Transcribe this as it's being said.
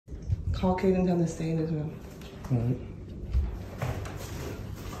Call Kate and tell him to stay in his room. All right.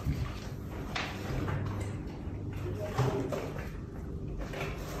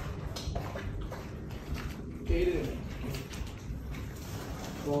 Kaden.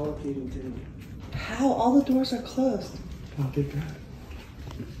 Call Kaden, tell me. How? All the doors are closed. Oh, thank God.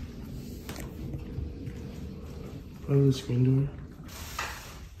 Over the screen door.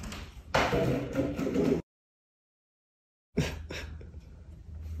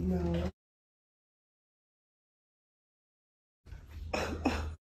 No.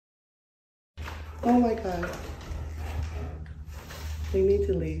 Oh my God. We need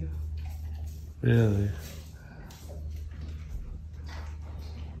to leave. Really?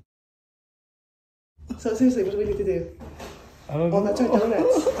 So seriously, what do we need to do? I don't Oh, know. that's our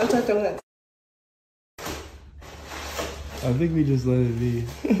donuts. That's our donuts. I think we just let it be.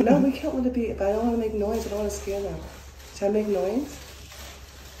 No, we can't let it be. But I don't want to make noise. I don't want to scare them. Should I make noise?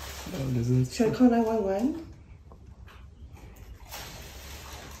 No, it isn't. Should I call 911?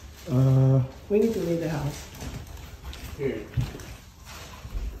 We need to leave the house. Here.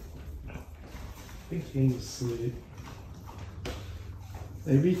 I think he's asleep.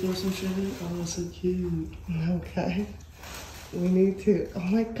 Maybe throw some shit in. Oh, that's so cute. Okay. We need to. Oh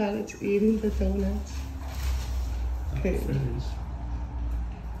my God, it's eating the donuts. Okay.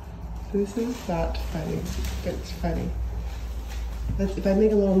 This is not funny. It's funny. If I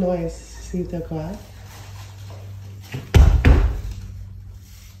make a little noise, see if they'll go out.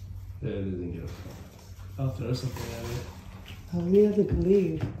 Yeah, it doesn't get a phone. I'll throw something at it. Oh, we need them to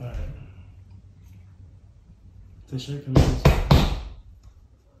leave. Alright. They should come in.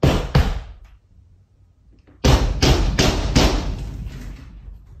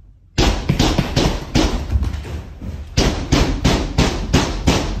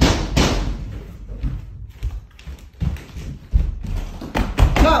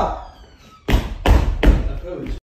 Go!